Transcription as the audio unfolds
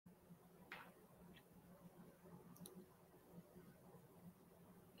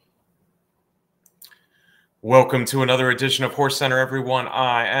Welcome to another edition of HorseCenter, everyone.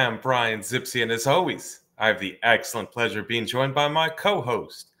 I am Brian Zipse, and as always, I have the excellent pleasure of being joined by my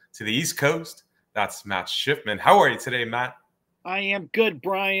co-host to the East Coast. That's Matt Shifman. How are you today, Matt? I am good,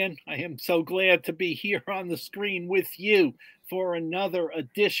 Brian. I am so glad to be here on the screen with you for another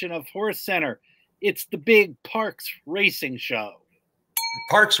edition of HorseCenter. It's the big Parx racing show.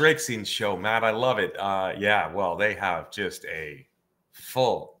 Parx Racing Show, Matt. I love it. Yeah, well, they have just a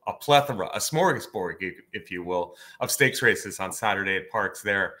plethora, a smorgasbord, if you will, of stakes races on Saturday at Parx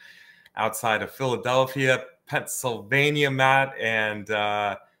there outside of Philadelphia, Pennsylvania, Matt. And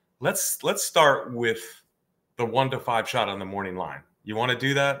let's start with the 1-5 shot on the morning line. You want to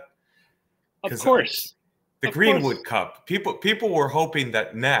do that? Of course. The Greenwood Cup. People were hoping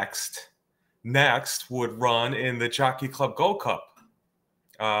that next would run in the Jockey Club Gold Cup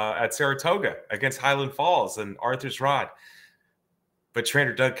at Saratoga against Highland Falls and Arthur's Rod. But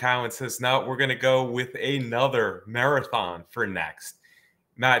trainer Doug Cowan says, no, we're going to go with another marathon for next.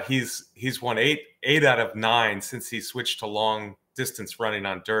 Matt, he's won eight out of 9 since he switched to long distance running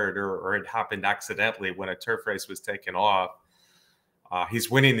on dirt, or it happened accidentally when a turf race was taken off. He's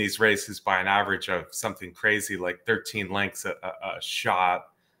winning these races by an average of something crazy like 13 lengths a shot.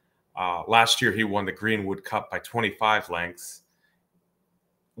 Last year, he won the Greenwood Cup by 25 lengths.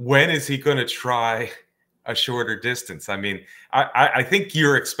 When is he going to try a shorter distance? I mean, I think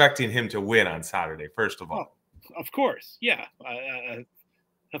you're expecting him to win on Saturday, first of all. Oh, of course, yeah.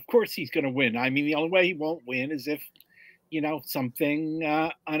 Of course he's going to win. I mean, the only way he won't win is if,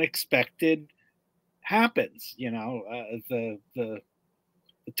 something unexpected happens. The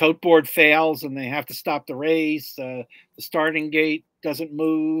tote board fails and they have to stop the race. The starting gate doesn't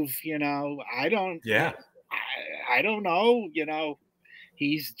move. I don't know.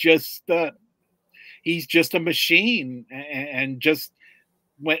 He's just a machine, and just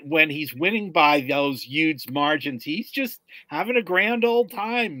when he's winning by those huge margins, he's just having a grand old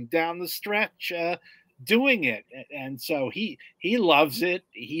time down the stretch doing it. And so he loves it.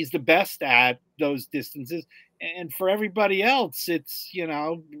 He's the best at those distances. And for everybody else, it's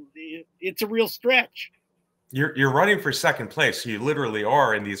a real stretch. You're running for second place. You literally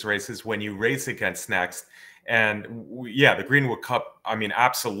are in these races when you race against next. And yeah, the Greenwood Cup, I mean,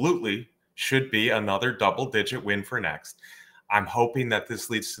 absolutely should be another double-digit win for next. I'm hoping that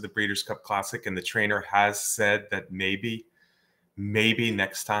this leads to the Breeders' Cup Classic, and the trainer has said that maybe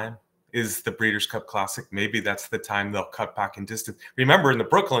next time is the Breeders' Cup Classic. Maybe that's the time they'll cut back in distance. Remember, in the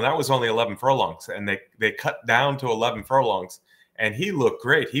Brooklyn, that was only 11 furlongs, and they cut down to 11 furlongs, and he looked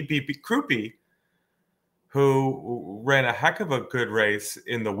great. He beat Krupe, who ran a heck of a good race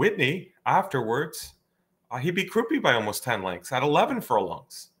in the Whitney afterwards. He beat Krupe by almost 10 lengths at 11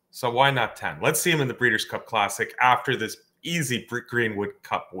 furlongs. So why not 10? Let's see him in the Breeders' Cup Classic after this easy Greenwood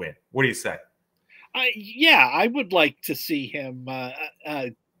Cup win. What do you say? Yeah, I would like to see him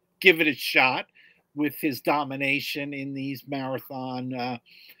give it a shot with his domination in these marathon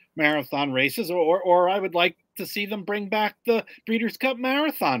races, or I would like to see them bring back the Breeders' Cup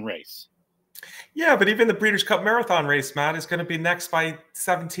Marathon race. Yeah, but even the Breeders' Cup Marathon race, Matt, is going to be next by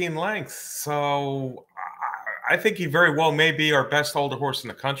 17 lengths. So I think he very well may be our best older horse in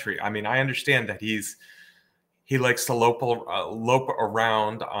the country. I mean, I understand that he likes to lope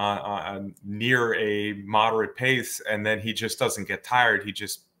around near a moderate pace, and then he just doesn't get tired. He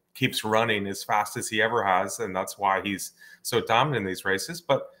just keeps running as fast as he ever has, and that's why he's so dominant in these races.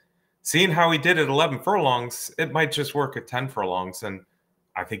 But seeing how he did at 11 furlongs, it might just work at 10 furlongs, and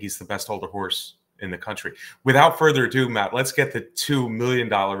I think he's the best older horse in the country. Without further ado, Matt, let's get the $2 million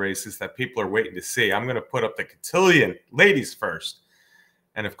races that people are waiting to see. I'm going to put up the Cotillion ladies first.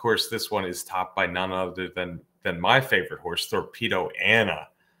 And of course, this one is topped by none other than my favorite horse, Thorpedo Anna.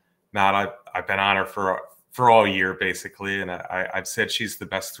 Matt, I've been on her for all year, basically. And I've said she's the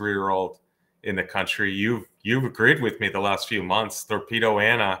best 3-year-old in the country. You've agreed with me the last few months. Thorpedo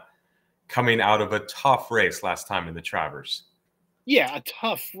Anna coming out of a tough race last time in the Travers. Yeah, a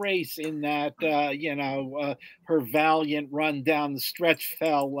tough race in that, her valiant run down the stretch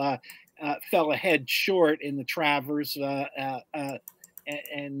fell a head short in the Travers, and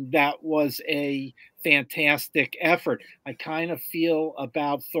that was a fantastic effort. I kind of feel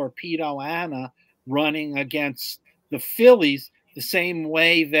about Thorpedo Anna running against the fillies the same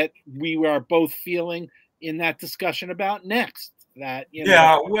way that we are both feeling in that discussion about next.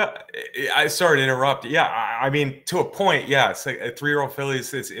 Yeah, well, I sorry to interrupt. Yeah, I mean, to a point, yeah. It's like a 3-year-old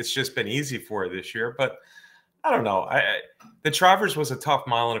fillies. It's just been easy for her this year, but I don't know. The Travers was a tough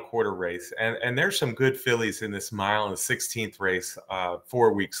 1.25-mile race, and there's some good fillies in this mile and the 16th race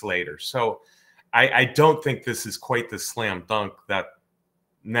 4 weeks later. So I don't think this is quite the slam dunk that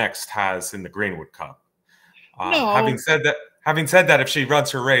Next has in the Greenwood Cup. No. Having said that, if she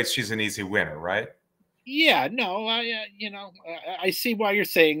runs her race, she's an easy winner, right? Yeah, no, I see why you're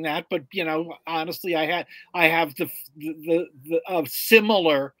saying that, but honestly, I have the a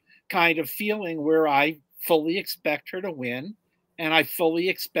similar kind of feeling where I fully expect her to win, and I fully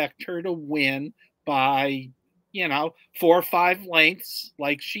expect her to win by 4 or 5 lengths,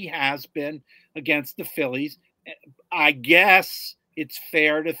 like she has been against the fillies. I guess it's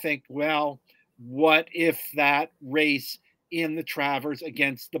fair to think, well, what if that race in the Travers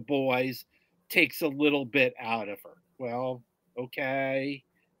against the boys takes a little bit out of her? Well, okay,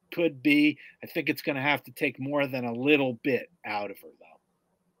 could be. I think it's going to have to take more than a little bit out of her, though.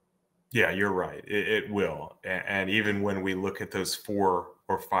 Yeah, you're right. It will. And even when we look at those 4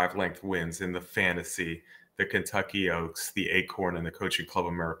 or 5 length wins in the fantasy, the Kentucky Oaks, the Acorn, and the Coaching Club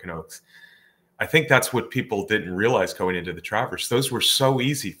American Oaks, I think that's what people didn't realize going into the Travers. Those were so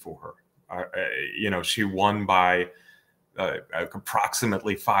easy for her. She won by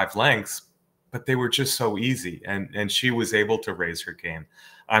approximately 5 lengths, but they were just so easy. And she was able to raise her game.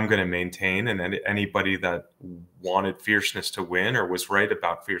 I'm going to maintain, and anybody that wanted Fierceness to win or was right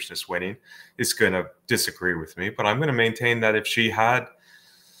about Fierceness winning is going to disagree with me. But I'm going to maintain that if she had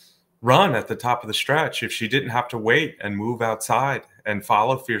run at the top of the stretch, if she didn't have to wait and move outside and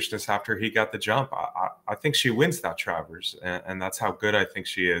follow Fierceness after he got the jump, I think she wins that Travers, and that's how good I think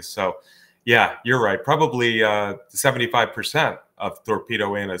she is. So, yeah, you're right. Probably 75% of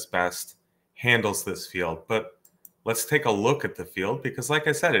Thorpedo Anna's best handles this field. But let's take a look at the field because, like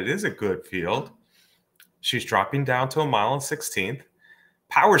I said, it is a good field. She's dropping down to 1.16 miles.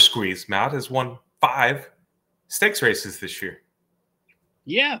 Power Squeeze, Matt, has won 5 stakes races this year.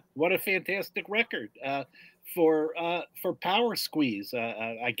 Yeah, what a fantastic record for Power Squeeze.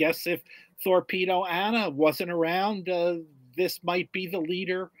 I guess if Thorpedo Anna wasn't around, this might be the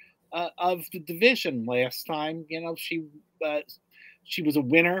leader of the division. Last time, she was a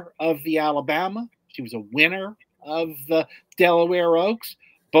winner of the Alabama. She was a winner of the Delaware Oaks.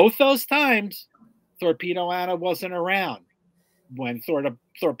 Both those times, Thorpedo Anna wasn't around. When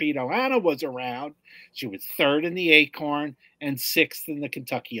Thorpedo Anna was around, she was 3rd in the Acorn and 6th in the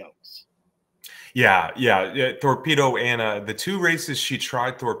Kentucky Oaks. Yeah. Thorpedo Anna, the 2 races she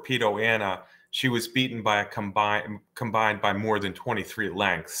tried Thorpedo Anna, she was beaten by a combined by more than 23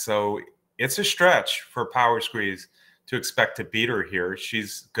 lengths. So it's a stretch for Power Squeeze to expect to beat her here.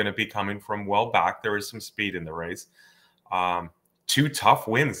 She's going to be coming from well back. There is some speed in the race. 2 tough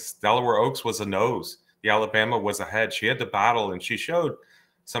wins. Delaware Oaks was a nose. The Alabama was ahead. She had to battle, and she showed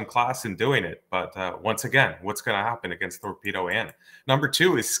some class in doing it. But once again, what's going to happen against Thorpedo Anna? Number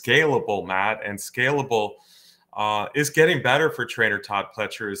 2 is Scalable, Matt, and Scalable is getting better for trainer Todd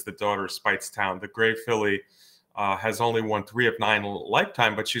Pletcher as the daughter of Speightstown. The gray filly has only won 3 of 9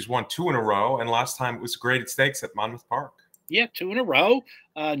 lifetime, but she's won 2 in a row, and last time it was graded stakes at Monmouth Park. Yeah, 2 in a row.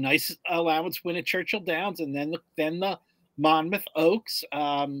 Nice allowance win at Churchill Downs, and then the Monmouth Oaks.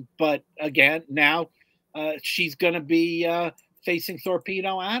 But again, now she's going to be facing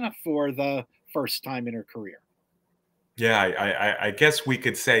Thorpedo Anna for the first time in her career. Yeah, I guess we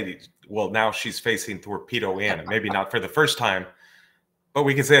could say, well, now she's facing Thorpedo Anna. Maybe not for the first time, but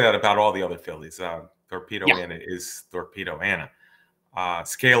we can say that about all the other fillies. Thorpedo Anna is Thorpedo Anna.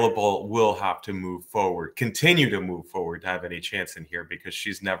 Scalable will have to move forward, continue to move forward to have any chance in here because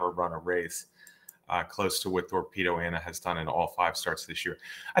she's never run a race close to what Thorpedo Anna has done in all 5 starts this year.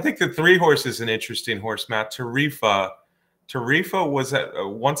 I think the 3 horse is an interesting horse, Matt. Tarifa was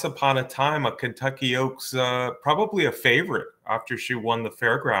once upon a time a Kentucky Oaks, probably a favorite after she won the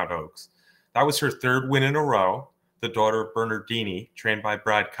Fairground Oaks. That was her 3rd win in a row, the daughter of Bernardini, trained by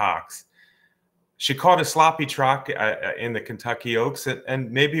Brad Cox. She caught a sloppy track in the Kentucky Oaks,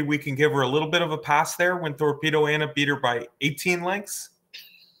 and maybe we can give her a little bit of a pass there when Thorpedo Anna beat her by 18 lengths.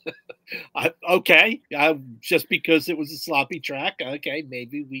 Okay, just because it was a sloppy track. Okay,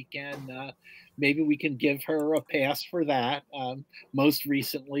 maybe we can give her a pass for that. Most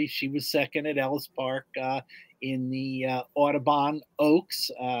recently, she was 2nd at Ellis Park in the Audubon Oaks.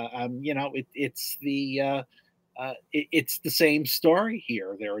 It's the same story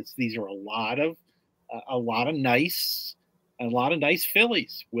here. These are a lot of nice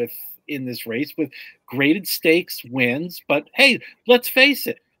fillies in this race with graded stakes wins. But hey, let's face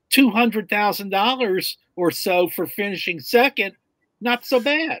it, $200,000 or so for finishing 2nd, not so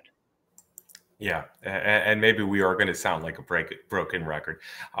bad. Yeah, and maybe we are going to sound like a broken record.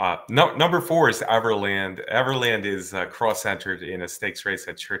 Number 4 is Everland. Everland is cross-entered in a stakes race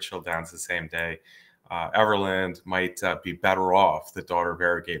at Churchill Downs the same day. Everland might be better off, the daughter of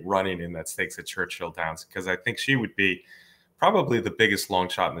Arrogate, running in that stakes at Churchill Downs because I think she would be probably the biggest long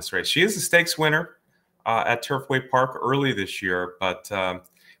shot in this race. She is a stakes winner. at Turfway Park early this year, but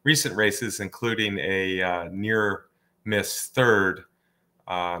recent races, including a near miss third,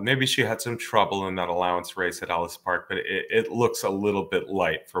 maybe she had some trouble in that allowance race at Ellis Park, but it looks a little bit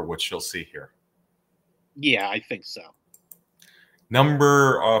light for what she'll see here. Yeah, I think so.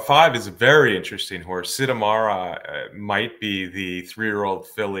 Number 5 is a very interesting horse. Sidamara might be the 3-year-old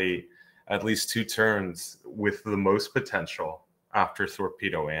filly, at least 2 turns, with the most potential after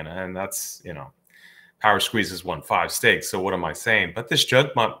Thorpedo Anna. And that's, Power Squeeze has won 5 stakes. So what am I saying? But this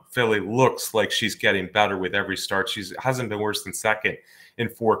Judgment filly looks like she's getting better with every start. She hasn't been worse than second in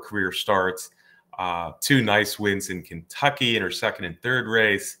 4 career starts. 2 nice wins in Kentucky in her second and third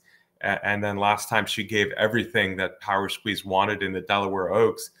race. And then last time she gave everything that Power Squeeze wanted in the Delaware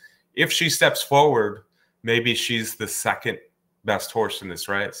Oaks. If she steps forward, maybe she's the second best horse in this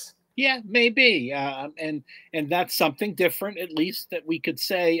race. Yeah, maybe. And that's something different, at least, that we could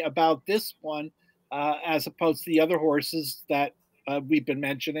say about this one, as opposed to the other horses that we've been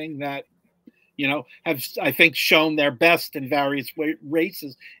mentioning that, have, I think, shown their best in various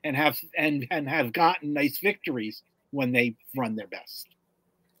races and have gotten nice victories when they run their best.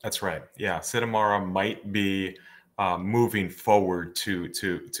 That's right. Yeah, Sidamara might be moving forward to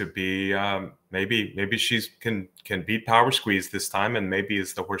be maybe she can beat Power Squeeze this time, and maybe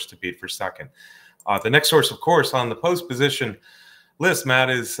is the horse to beat for second. The next horse, of course, on the post position list,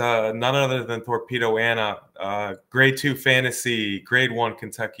 Matt, is none other than Thorpedo Anna, Grade 2 Fantasy, Grade 1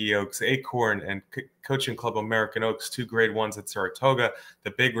 Kentucky Oaks, Acorn, and Coaching Club American Oaks, 2 Grade 1s at Saratoga.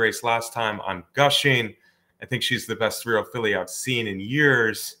 The big race last time, I'm gushing. I think she's the best 3-year-old filly I've seen in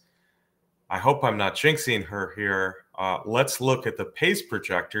years. I hope I'm not jinxing her here. Let's look at the pace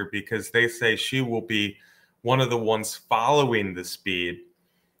projector, because they say she will be one of the ones following the speed.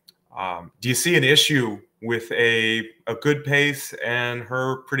 Do you see an issue with a good pace and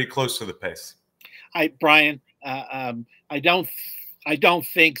her pretty close to the pace? Brian, I don't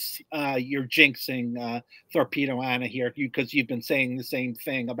think you're jinxing Thorpedo Anna here, because you've been saying the same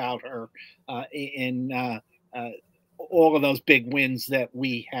thing about her in all of those big wins that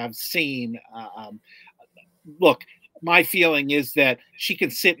we have seen. Look, my feeling is that she can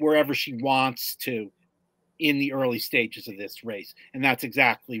sit wherever she wants to in the early stages of this race, and that's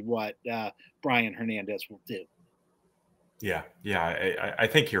exactly what Brian Hernandez will do. Yeah, I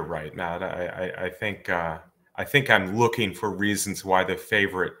think you're right, Matt. I think I'm looking for reasons why the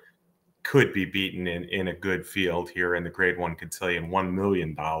favorite could be beaten in a good field here in the Grade 1 Cotillion, $1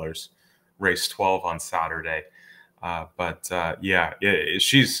 million, race 12 on Saturday. Yeah,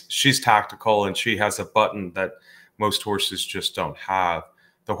 she's tactical, and she has a button that most horses just don't have.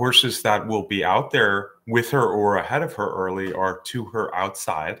 The horses that will be out there with her or ahead of her early are to her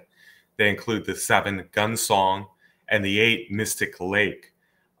outside. They include the 7 Gunsong and the 8 Mystic Lake.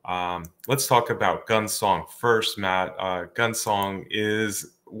 Let's talk about Gunsong first, Matt. Gunsong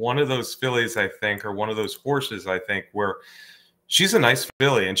is one of those fillies, I think, or one of those horses, I think, where she's a nice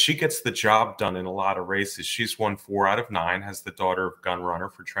filly, and she gets the job done in a lot of races. She's won 4 out of 9, has the daughter of Gun Runner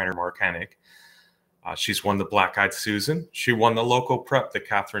for trainer Mark Hennig. She's won the Black Eyed Susan. She won the local prep, the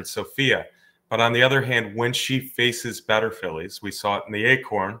Catherine Sophia. But on the other hand, when she faces better fillies, we saw it in the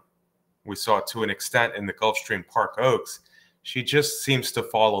Acorn, we saw it to an extent in the Gulfstream Park Oaks, she just seems to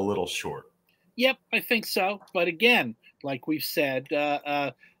fall a little short. Yep, I think so. But again, like we've said,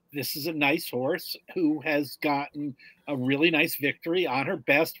 this is a nice horse who has gotten a really nice victory on her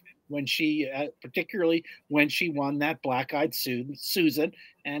best when she, particularly when she won that Black Eyed Susan,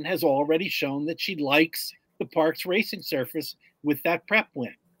 and has already shown that she likes the Parx racing surface with that prep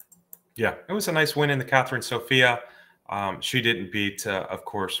win. Yeah, it was a nice win in the Catherine Sophia. She didn't beat, of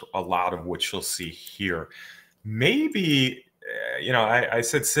course, a lot of what you'll see here. Maybe, I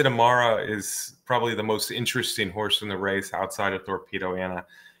said Sidamara is probably the most interesting horse in the race outside of Thorpedo Anna.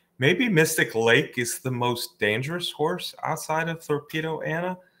 Maybe Mystic Lake is the most dangerous horse outside of Thorpedo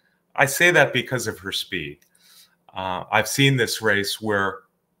Anna. I say that because of her speed. I've seen this race where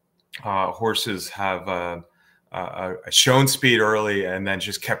horses have shown speed early and then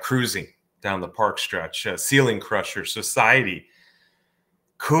just kept cruising down the park stretch. Ceiling Crusher, Society.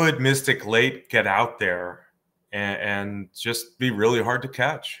 Could Mystic Lake get out there and just be really hard to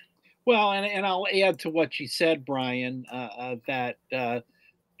catch? Well, and I'll add to what you said, Brian, that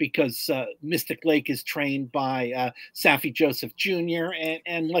because Mystic Lake is trained by Safi Joseph Jr.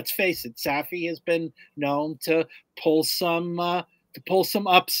 And let's face it, Safi has been known to pull some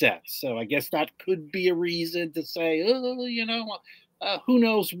upsets. So I guess that could be a reason to say, who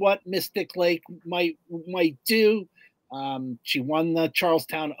knows what Mystic Lake might do. She won the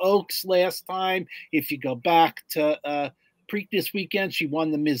Charlestown Oaks last time. If you go back to Preakness weekend. She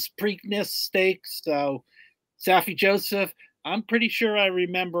won the Ms. Preakness Stakes. So Saffie Joseph, I'm pretty sure I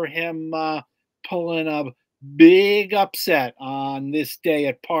remember him pulling a big upset on this day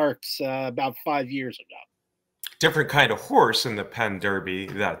at Parx about 5 years ago. Different kind of horse in the Penn Derby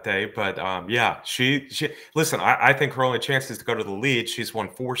that day, but yeah, she listen. I think her only chance is to go to the lead. She's won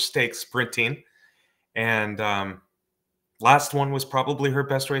 4 stakes sprinting, and last one was probably her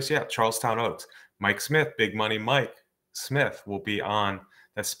best race yet. Charlestown Oaks. Mike Smith, big money Mike Smith, will be on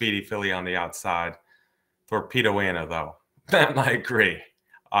that speedy filly on the outside. Thorpedo Anna, though, and I agree.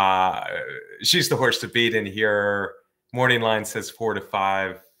 She's the horse to beat in here. Morning line says 4 to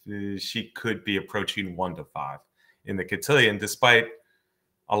 5. She could be approaching 1 to 5 in the Cotillion, despite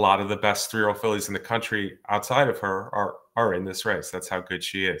a lot of the best 3-year-old fillies in the country outside of her are in this race. That's how good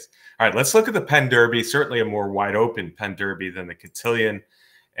she is. All right, let's look at the Penn Derby. Certainly a more wide open Penn Derby than the Cotillion.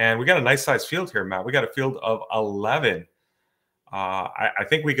 And we got a nice sized field here, Matt. We got a field of 11. I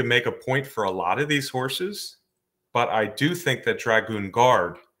think we can make a point for a lot of these horses, but I do think that Dragoon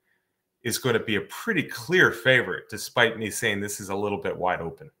Guard is going to be a pretty clear favorite, despite me saying this is a little bit wide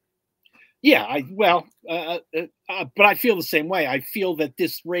open. Yeah, but I feel the same way. I feel that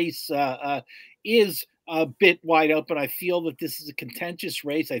this race is a bit wide open. I feel that this is a contentious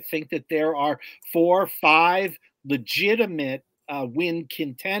race. I think that there are 4 or 5 legitimate win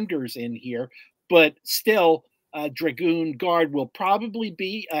contenders in here, but still, Dragoon Guard will probably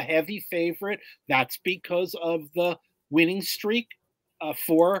be a heavy favorite. That's because of the winning streak,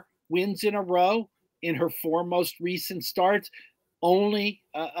 4 wins in a row in her 4 most recent starts. Only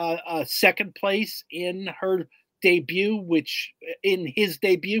a second place in her debut, which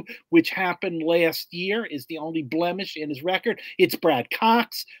happened last year, is the only blemish in his record. It's Brad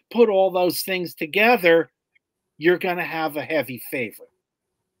Cox. Put all those things together, you're going to have a heavy favorite.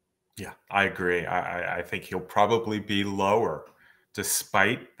 Yeah, I agree. I think he'll probably be lower,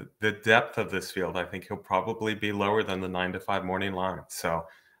 despite the depth of this field. I think he'll probably be lower than the 9 to 5 morning line. So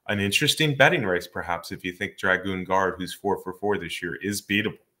an interesting betting race, perhaps, if you think Dragoon Guard, who's 4 for 4 this year, is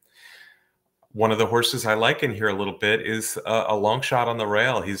beatable. One of the horses I like in here a little bit is a long shot on the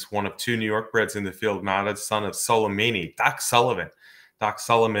rail. He's one of 2 New York breds in the field, mounted son of Solimini, Doc Sullivan. Doc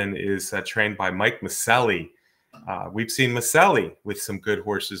Sullivan is trained by Mike Maselli. We've seen Maselli with some good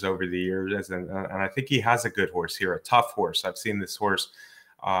horses over the years, and I think he has a good horse here, a tough horse. I've seen this horse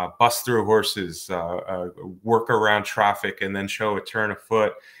bust through horses, work around traffic, and then show a turn of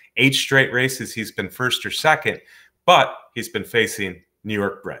foot. 8 straight races, he's been first or second, but he's been facing New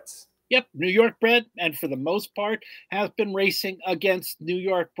York breds. Yep, New York bred, and for the most part has been racing against New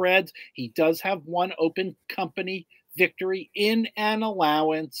York breds. He does have 1 open company victory in an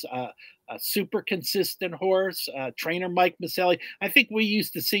allowance. A super consistent horse. Trainer Mike Maselli. I think we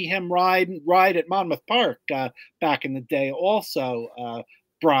used to see him ride at Monmouth Park back in the day. Also,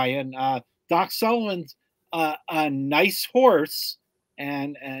 Brian, Doc Sullivan's a nice horse,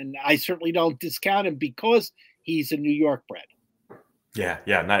 and I certainly don't discount him because he's a New York bred. Yeah.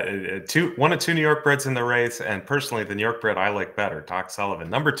 One of 2 New York breds in the race, and personally, the New York bred I like better, Doc Sullivan.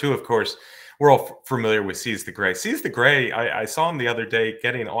 Number 2, of course, we're all familiar with Seize the Gray. Seize the Gray, I saw him the other day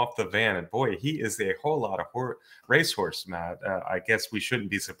getting off the van, and boy, he is a whole lot of racehorse, Matt. I guess we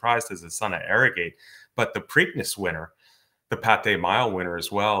shouldn't be surprised as a son of Arrogate, but the Preakness winner, the Pate Mile winner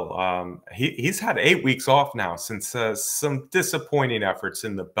as well. He's had 8 weeks off now since some disappointing efforts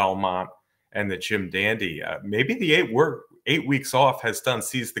in the Belmont and the Jim Dandy. Maybe the 8 weeks off has done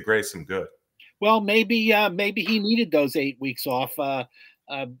Seize the Gray some good. Well, maybe he needed those 8 weeks off.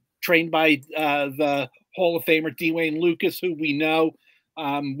 Trained by the Hall of Famer Dwayne Lucas, who we know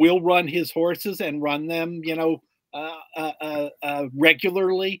will run his horses and run them,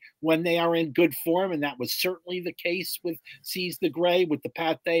 regularly when they are in good form, and that was certainly the case with Seize the Gray, with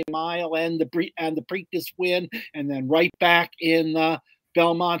the Pate Mile and the Preakness win, and then right back in the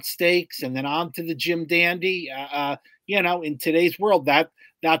Belmont Stakes, and then on to the Jim Dandy. In today's world,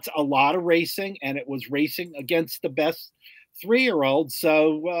 that's a lot of racing, and it was racing against the best 3-year-old.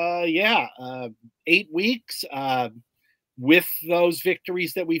 So 8 weeks with those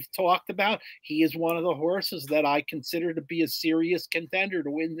victories that we've talked about, he is one of the horses that I consider to be a serious contender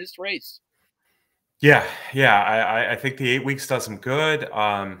to win this race. Yeah, I think the 8 weeks does him good.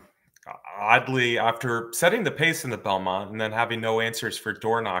 Oddly, after setting the pace in the Belmont and then having no answers for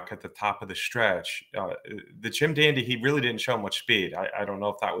Dornoch at the top of the stretch, the Jim Dandy, he really didn't show much speed. I don't know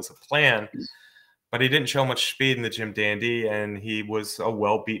if that was a plan, but he didn't show much speed in the Jim Dandy, and he was a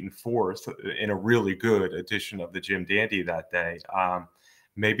well-beaten 4th in a really good edition of the Jim Dandy that day.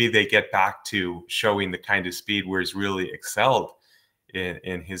 Maybe they get back to showing the kind of speed where he's really excelled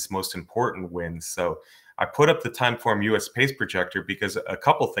in his most important wins. So I put up the time form US pace projector because a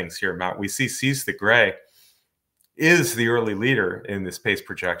couple things here, Matt. We see Seize the Gray is the early leader in this pace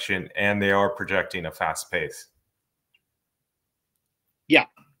projection, and they are projecting a fast pace. Yeah.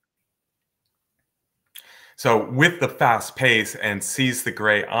 So with the fast pace and Seize the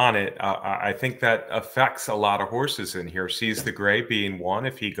Gray on it, I think that affects a lot of horses in here. Seize the Gray being one,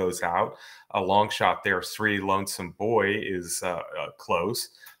 if he goes out. A long shot there, 3, Lonesome Boy, is close.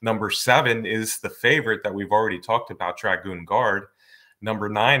 Number 7 is the favorite that we've already talked about, Dragoon Guard. Number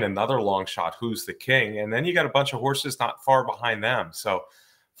 9, another long shot, Who's the King? And then you got a bunch of horses not far behind them. So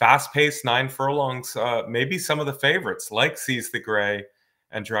fast pace, 9 furlongs, maybe some of the favorites like Seize the Gray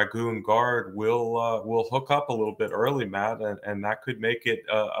and Dragoon Guard will hook up a little bit early, Matt, and that could make it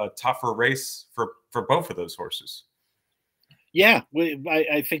a tougher race for both of those horses. Yeah,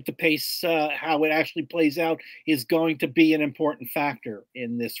 I think the pace, how it actually plays out, is going to be an important factor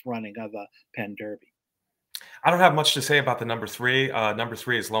in this running of a Penn Derby. I don't have much to say about the number 3. Number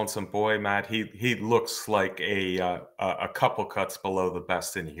 3 is Lonesome Boy, Matt. He looks like a couple cuts below the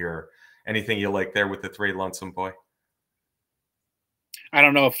best in here. Anything you like there with the 3, Lonesome Boy? I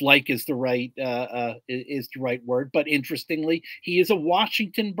don't know if "like" is the right word, but interestingly, he is a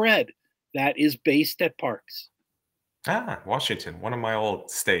Washington bred that is based at Parx. Ah, Washington, one of my old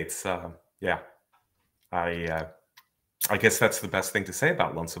states. Yeah, I guess that's the best thing to say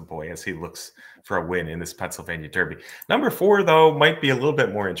about Lonesome Boy as he looks for a win in this Pennsylvania Derby. Number 4, though, might be a little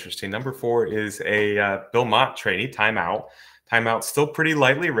bit more interesting. Number 4 is a Bill Mott trainee, Timeout. Timeout, still pretty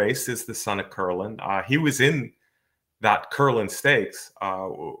lightly raced, is the son of Curlin. He was in that Cotillion Stakes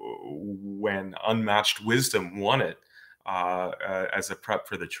when Unmatched Wisdom won it as a prep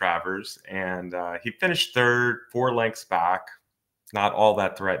for the Travers. And he finished 3rd, 4 lengths back, not all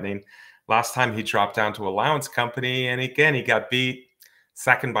that threatening. Last time he dropped down to Allowance Company, and again, he got beat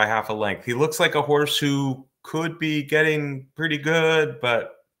 2nd by half a length. He looks like a horse who could be getting pretty good,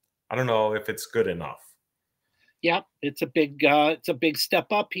 but I don't know if it's good enough. Yeah, it's a big step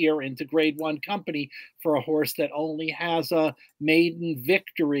up here into Grade 1 company for a horse that only has a maiden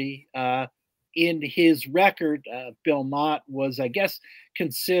victory in his record. Bill Mott was, I guess,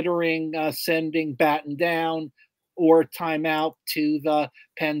 considering sending Batten Down or Timeout to the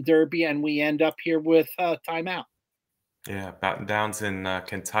Penn Derby, and we end up here with Timeout. Yeah, Batten Down's in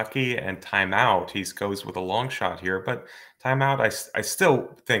Kentucky, and Timeout, he goes with a long shot here. But Timeout, I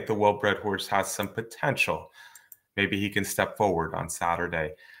still think the well-bred horse has some potential. Maybe he can step forward on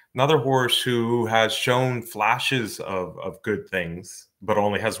Saturday. Another horse who has shown flashes of good things, but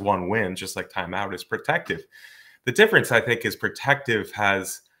only has 1 win, just like Timeout, is Protective. The difference, I think, is Protective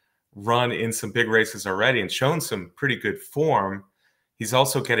has run in some big races already and shown some pretty good form. He's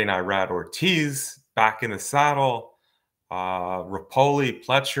also getting Irad Ortiz back in the saddle. Rapoli,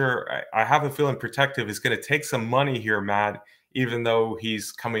 Pletcher. I have a feeling Protective is going to take some money here, Matt, even though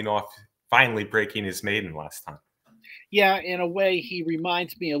he's coming off finally breaking his maiden last time. Yeah, in a way, he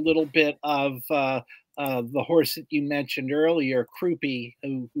reminds me a little bit of the horse that you mentioned earlier, Krupe,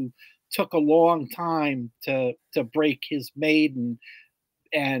 who took a long time to break his maiden,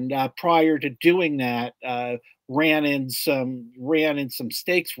 and prior to doing that, ran in some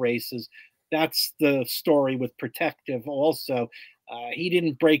stakes races. That's the story with Protective. Also, he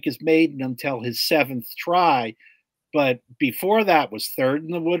didn't break his maiden until his 7th try, but before that was 3rd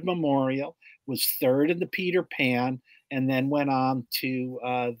in the Wood Memorial, was 3rd in the Peter Pan, and then went on to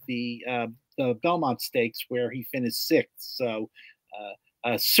the Belmont Stakes, where he finished 6th. So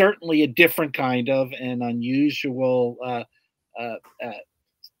certainly a different kind of an unusual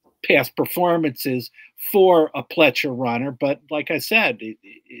past performances for a Pletcher runner. But like I said, it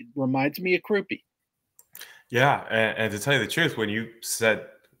reminds me of Krupe. Yeah, and to tell you the truth, when you said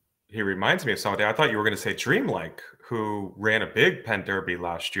he reminds me of somebody, I thought you were going to say Dreamlike, who ran a big Penn Derby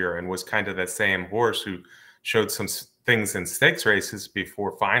last year and was kind of that same horse who showed some things in stakes races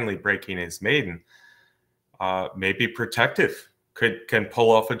before finally breaking his maiden. Maybe Protective can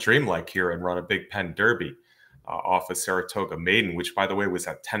pull off a Dreamlike here and run a big Penn Derby off of Saratoga maiden, which, by the way, was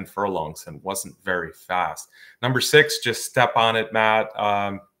at 10 furlongs and wasn't very fast. Number 6, just step on it, Matt.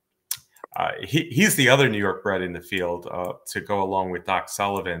 He's the other New York bred in the field to go along with Doc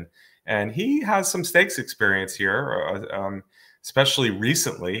Sullivan. And he has some stakes experience here, especially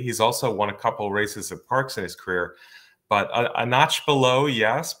recently. He's also won a couple of races at Parx in his career. But a notch below,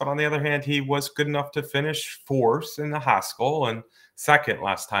 yes. But on the other hand, he was good enough to finish 4th in the Haskell and 2nd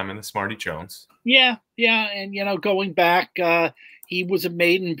last time in the Smarty Jones. Yeah. And, going back, he was a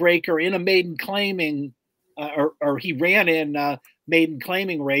maiden breaker in a maiden claiming, or he ran in maiden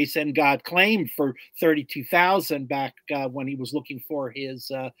claiming race and got claimed for 32,000 back when he was looking for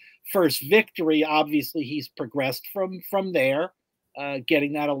his first victory. Obviously, he's progressed from there,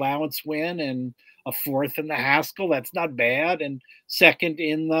 getting that allowance win and a fourth in the Haskell. That's not bad, and second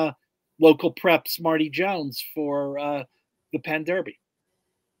in the local prep Smarty Jones for the Penn Derby.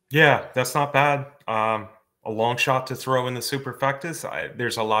 Yeah, that's not bad. A long shot to throw in the superfectas.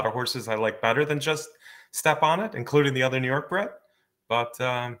 There's a lot of horses I like better than just Step On It, including the other New York bred. But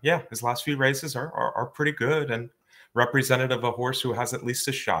yeah, his last few races are pretty good and representative of a horse who has at least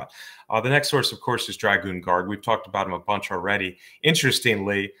a shot. The next horse, of course, is Dragoon Guard. We've talked about him a bunch already.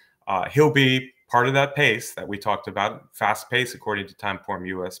 Interestingly, he'll be part of that pace that we talked about, fast pace according to Timeform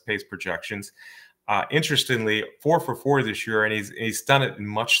US pace projections. Interestingly, 4 for 4 this year, and he's done it in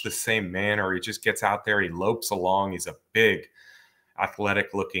much the same manner. He just gets out there, he lopes along. He's a big,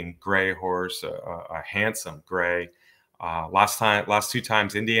 athletic-looking gray horse, a handsome gray. Last 2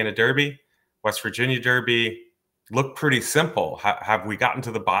 times, Indiana Derby, West Virginia Derby, looked pretty simple. Have we gotten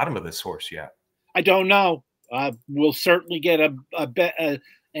to the bottom of this horse yet? I don't know. We'll certainly get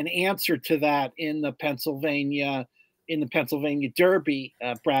an answer to that in the Pennsylvania Derby.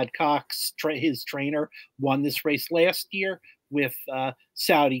 Brad Cox, his trainer, won this race last year with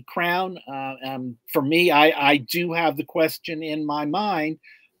Saudi Crown. For me, I do have the question in my mind.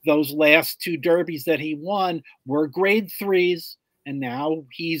 Those last 2 derbies that he won were grade 3s, and now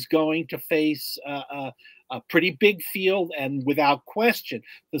he's going to face a pretty big field and, without question,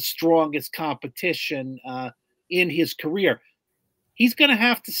 the strongest competition in his career. He's going to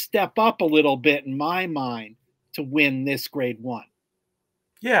have to step up a little bit, in my mind, to win this grade 1.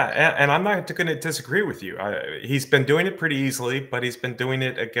 Yeah, and I'm not going to disagree with you. He's been doing it pretty easily, but he's been doing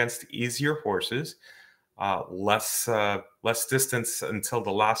it against easier horses, less distance until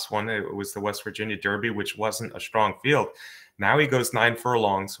the last one. It was the West Virginia Derby, which wasn't a strong field. Now he goes 9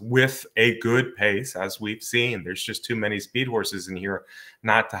 furlongs with a good pace, as we've seen. There's just too many speed horses in here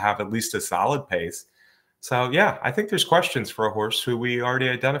not to have at least a solid pace. So, yeah, I think there's questions for a horse who we already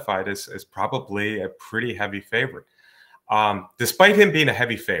identified as probably a pretty heavy favorite. Despite him being a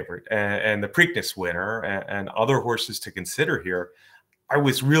heavy favorite and the Preakness winner and other horses to consider here, I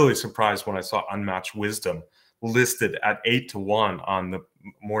was really surprised when I saw Unmatched Wisdom listed at 8 to 1 on the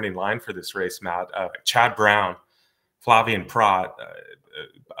morning line for this race, Matt. Chad Brown, Flavien Prat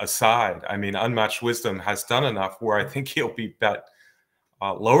aside, I mean, Unmatched Wisdom has done enough where I think he'll be bet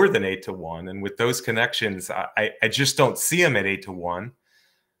lower than 8 to 1. And with those connections, I just don't see him at 8 to 1.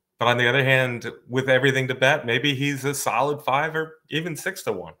 But on the other hand, with everything to bet, maybe he's a solid 5 or even 6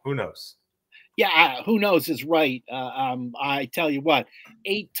 to 1. Who knows? Yeah, who knows is right. I tell you what,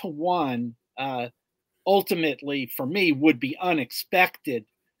 8 to 1 ultimately for me would be unexpected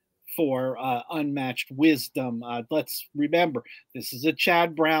for Unmatched Wisdom. Let's remember, this is a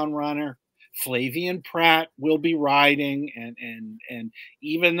Chad Brown runner. Flavien Prat will be riding, and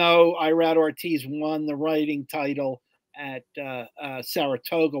even though Irad Ortiz won the riding title at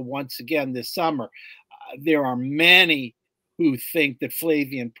Saratoga once again this summer, there are many who think that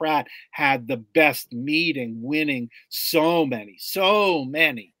Flavien Prat had the best meeting, winning so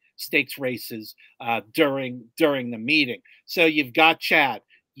many stakes races during the meeting. So you've got Chad,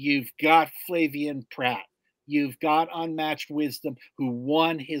 you've got Flavien Prat, you've got Unmatched Wisdom, who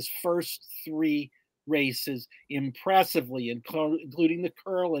won his first 3 races impressively, including the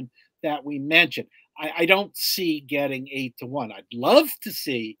Curlin that we mentioned. I don't see getting 8 to 1. I'd love to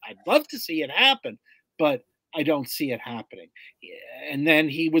see it happen, but I don't see it happening. And then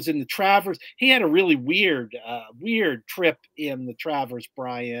he was in the Travers. He had a really weird trip in the Travers,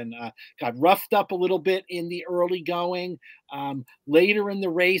 Brian. Got roughed up a little bit in the early going. Later in the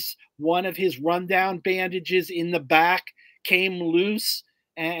race, one of his rundown bandages in the back came loose,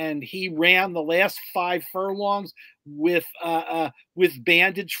 and he ran the last 5 furlongs with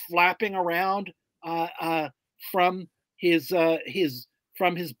bandage flapping around from his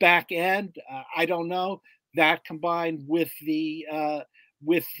back end. I don't know. That combined with the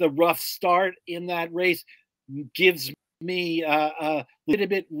rough start in that race gives me a little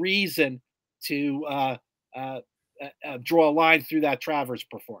bit reason to draw a line through that Travers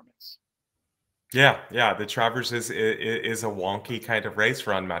performance. Yeah. The Travers is a wonky kind of race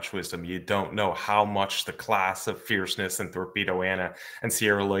for Unmatched Wisdom. You don't know how much the class of Fierceness and Thorpedo Anna and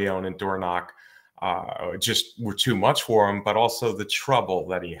Sierra Leone and Dornoch just were too much for him, but also the trouble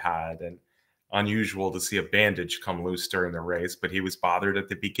that he had. And unusual to see a bandage come loose during the race, but he was bothered at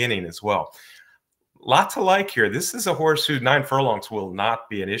the beginning as well. Lot to like here. This is a horse who 9 furlongs will not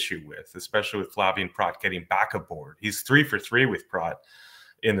be an issue with, especially with Flavien Prat getting back aboard. He's 3 for 3 with Prat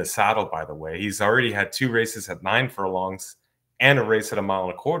in the saddle, by the way. He's already had 2 races at 9 furlongs and a race at a mile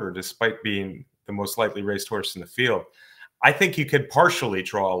and a quarter, despite being the most lightly raced horse in the field. I think you could partially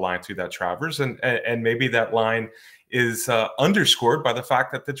draw a line through that Travers, and maybe that line is underscored by the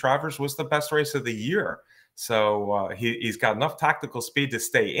fact that the Travers was the best race of the year. So he's got enough tactical speed to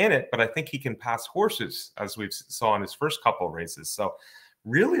stay in it, but I think he can pass horses, as we saw in his first couple of races. So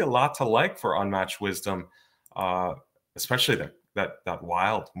really a lot to like for Unmatched Wisdom, especially that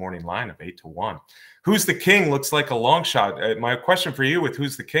wild morning line of 8-1. Who's the King looks like a long shot. My question for you with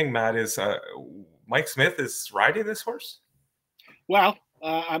Who's the King, Matt, is Mike Smith is riding this horse? Well,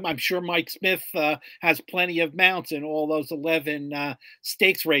 I'm sure Mike Smith has plenty of mounts in all those 11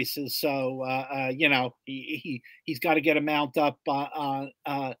 stakes races. So, you know, he's got to get a mount up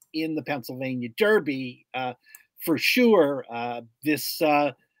in the Pennsylvania Derby for sure.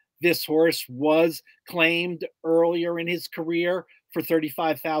 This horse was claimed earlier in his career for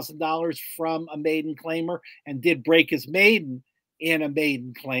 $35,000 from a maiden claimer and did break his maiden in a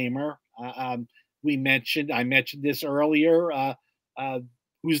maiden claimer. I mentioned this earlier.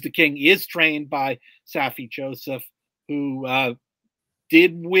 Who's the King is trained by Safi Joseph, who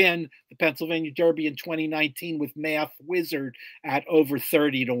did win the Pennsylvania Derby in 2019 with Math Wizard at over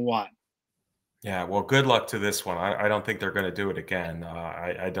 30-1. Yeah, well, good luck to this one. I don't think they're going to do it again.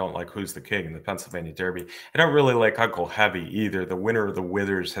 I don't like Who's the King in the Pennsylvania Derby. I don't really like Uncle Heavy either. The winner of the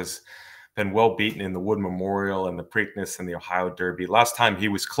Withers has been well beaten in the Wood Memorial and the Preakness and the Ohio Derby. Last time he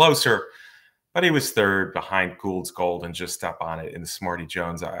was closer, but he was third behind Gould's Gold and just step on it in the Smarty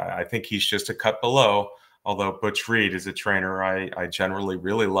Jones. I think he's just a cut below, although Butch Reed is a trainer I generally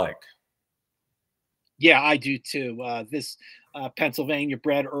really like. Yeah, I do too. This Pennsylvania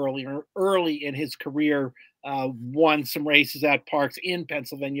bred early in his career, won some races at Parx in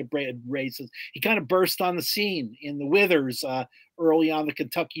Pennsylvania bred races. He kind of burst on the scene in the Withers early on the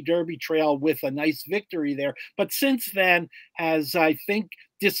Kentucky Derby trail with a nice victory there. But since then has, I think,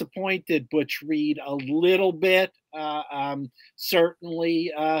 disappointed Butch Reed a little bit.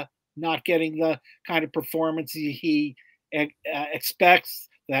 Certainly not getting the kind of performance he expects.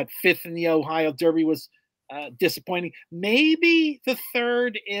 That fifth in the Ohio Derby was disappointing. Maybe the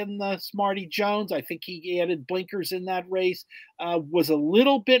third in the Smarty Jones. I think he added blinkers in that race. Was a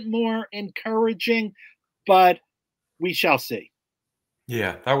little bit more encouraging, but we shall see.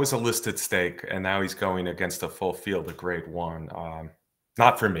 Yeah, that was a listed stake, and now he's going against a full field of Grade 1.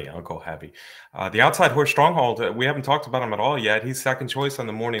 Not for me, Uncle Heavy. The outside horse Stronghold, we haven't talked about him at all yet. He's second choice on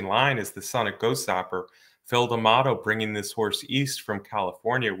the morning line is the son of Ghost Zapper. Phil D'Amato bringing this horse east from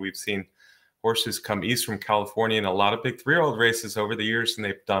California. We've seen horses come east from California in a lot of big three-year-old races over the years, and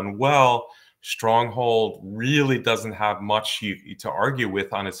they've done well. Stronghold really doesn't have much to argue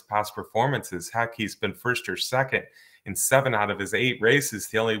with on his past performances. Heck, he's been first or second in 7 out of his 8 races.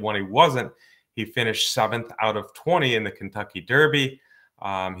 The only one he wasn't, he finished 7th out of 20 in the Kentucky Derby.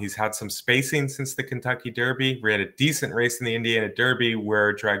 He's had some spacing since the Kentucky Derby. We had a decent race in the Indiana Derby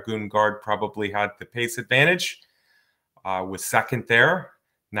where Dragoon Guard probably had the pace advantage, was second there.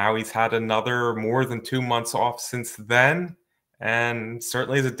 Now he's had another more than 2 months off since then, and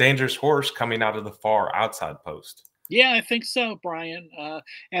certainly is a dangerous horse coming out of the far outside post. Yeah, I think so, Brian.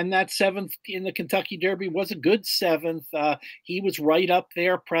 And that 7th in the Kentucky Derby was a good 7th. He was right up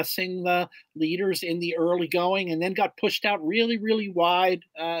there pressing the leaders in the early going and then got pushed out really, really wide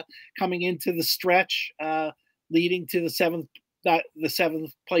coming into the stretch, leading to the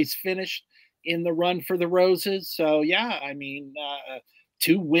 7th place finish in the Run for the Roses. So, yeah, I mean,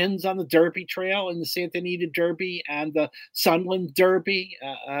 2 wins on the Derby Trail in the Santa Anita Derby and the Sunland Derby.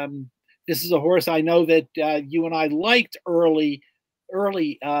 This is a horse I know that you and I liked early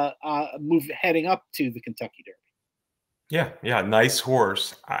move heading up to the Kentucky Derby. Yeah, nice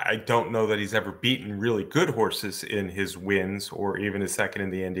horse. I don't know that he's ever beaten really good horses in his wins or even his second in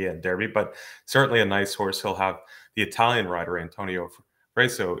the Indiana Derby, but certainly a nice horse. He'll have the Italian rider Antonio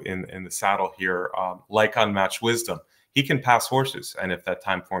Freso in the saddle here, like Unmatched Wisdom. He can pass horses, and if that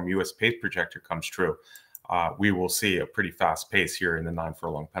time form US pace projector comes true, we will see a pretty fast pace here in the 9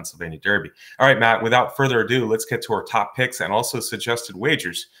 furlong Pennsylvania Derby. All right, Matt, without further ado, let's get to our top picks and also suggested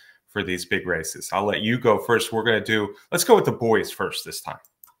wagers for these big races. I'll let you go first. Let's go with the boys first this time.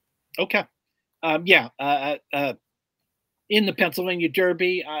 Okay. In the Pennsylvania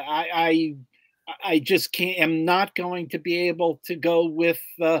Derby, I just am not going to be able to go with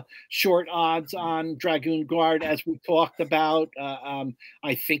short odds on Dragoon Guard, as we talked about.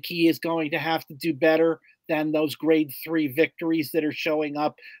 I think he is going to have to do better than those grade 3 victories that are showing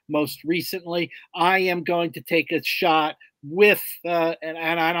up most recently. I am going to take a shot with, and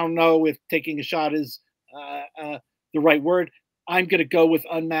I don't know if taking a shot is the right word. I'm going to go with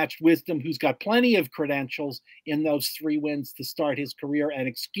Unmatched Wisdom, who's got plenty of credentials in those 3 wins to start his career and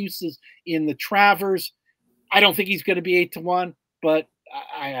excuses in the Travers. I don't think he's going to be 8-1, but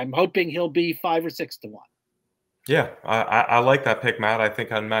I'm hoping he'll be 5 or 6-1. Yeah, I like that pick, Matt. I think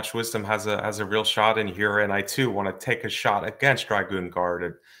Unmatched Wisdom has a real shot in here, and I too want to take a shot against Dragoon Guard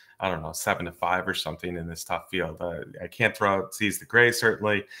at, I don't know, 7-5 or something in this tough field. I can't throw out Seize the Gray,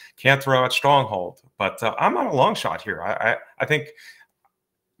 certainly can't throw out Stronghold, but I'm on a long shot here. I think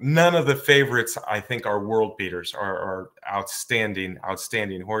none of the favorites I think are world beaters, are outstanding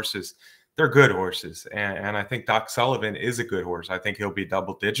horses. They're good horses, and I think Doc Sullivan is a good horse. I think he'll be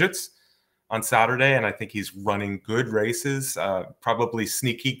double digits on Saturday, and I think he's running good races, probably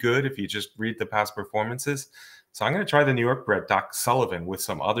sneaky good if you just read the past performances. So I'm going to try the New York bred Doc Sullivan with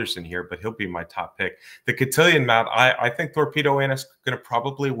some others in here, but he'll be my top pick. The Cotillion, Matt, I think Thorpedo Anna is going to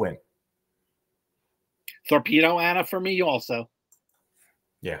probably win. Thorpedo Anna for me also.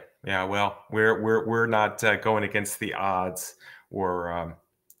 Yeah. Well, we're not going against the odds. We're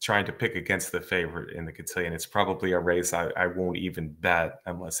trying to pick against the favorite in the Cotillion. It's probably a race I won't even bet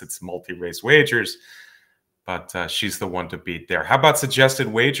unless it's multi-race wagers, but she's the one to beat there. How about suggested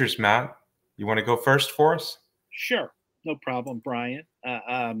wagers, Matt? You want to go first for us? Sure, no problem, Brian.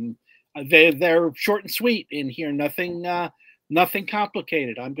 They're short and sweet in here. Nothing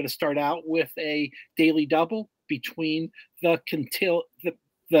complicated. I'm going to start out with a daily double between the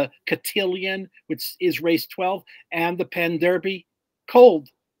Cotillion, which is race 12, and the Penn Derby Cold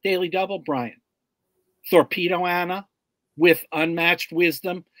daily double, Brian. Thorpedo Anna with Unmatched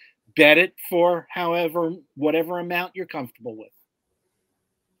Wisdom. Bet it for whatever amount you're comfortable with.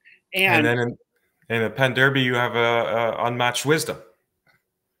 And then in the Penn Derby, you have a Unmatched Wisdom.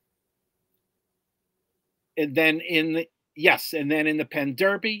 And then in the Penn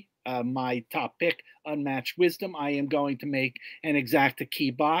Derby, my top pick, Unmatched Wisdom. I am going to make an exacta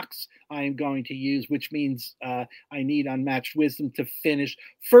key box. I am going to use, which means I need Unmatched Wisdom to finish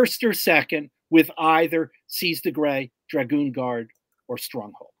first or second with either Seize the Gray, Dragoon Guard, or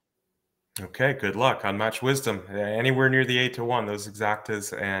Stronghold. Okay, good luck. Unmatched Wisdom. Anywhere near the 8-1, those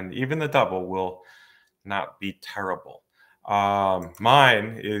exactas and even the double will not be terrible.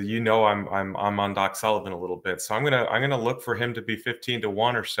 Mine is, I'm on Doc Sullivan a little bit, so I'm gonna look for him to be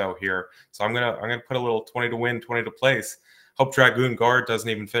 15-1 or so here. So I'm gonna put a little 20 to win, 20 to place. Hope Dragoon Guard doesn't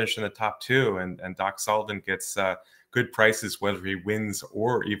even finish in the top 2, and Doc Sullivan gets good prices whether he wins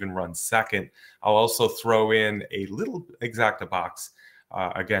or even runs second. I'll also throw in a little exacta box.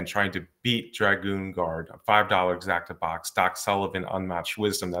 Again, trying to beat Dragoon Guard, a $5 exacta box. Doc Sullivan, Unmatched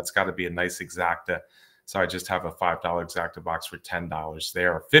Wisdom. That's got to be a nice exacta. So I just have a $5 exacta box for $10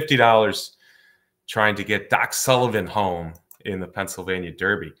 there. $50 trying to get Doc Sullivan home in the Pennsylvania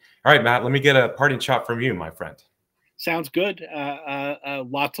Derby. All right, Matt, let me get a parting shot from you, my friend. Sounds good. A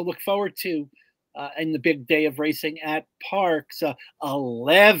lot to look forward to in the big day of racing at Parx.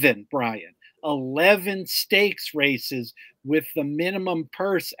 11, Brian. 11 stakes races with the minimum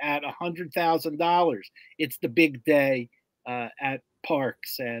purse at $100,000. It's the big day at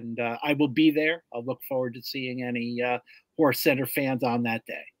Parx, and I will be there. I'll look forward to seeing any HorseCenter fans on that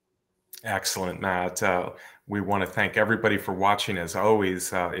day. Excellent, Matt. We want to thank everybody for watching. As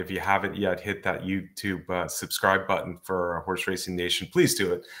always, if you haven't yet hit that YouTube subscribe button for Horse Racing Nation, please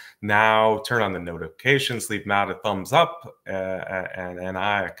do it now. Turn on the notifications, leave Matt a thumbs up and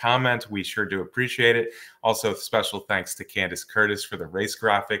I a comment. We sure do appreciate it. Also, special thanks to Candace Curtis for the race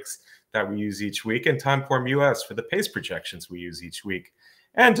graphics that we use each week, and Timeform US for the pace projections we use each week,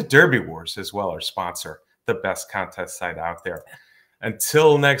 and to Derby Wars as well, our sponsor, the best contest site out there.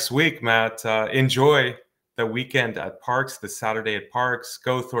 Until next week, Matt, enjoy the weekend at Parx, the Saturday at Parx.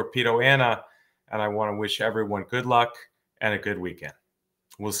 Go Thorpedo Anna, and I want to wish everyone good luck and a good weekend.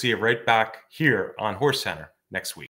 We'll see you right back here on HorseCenter next week.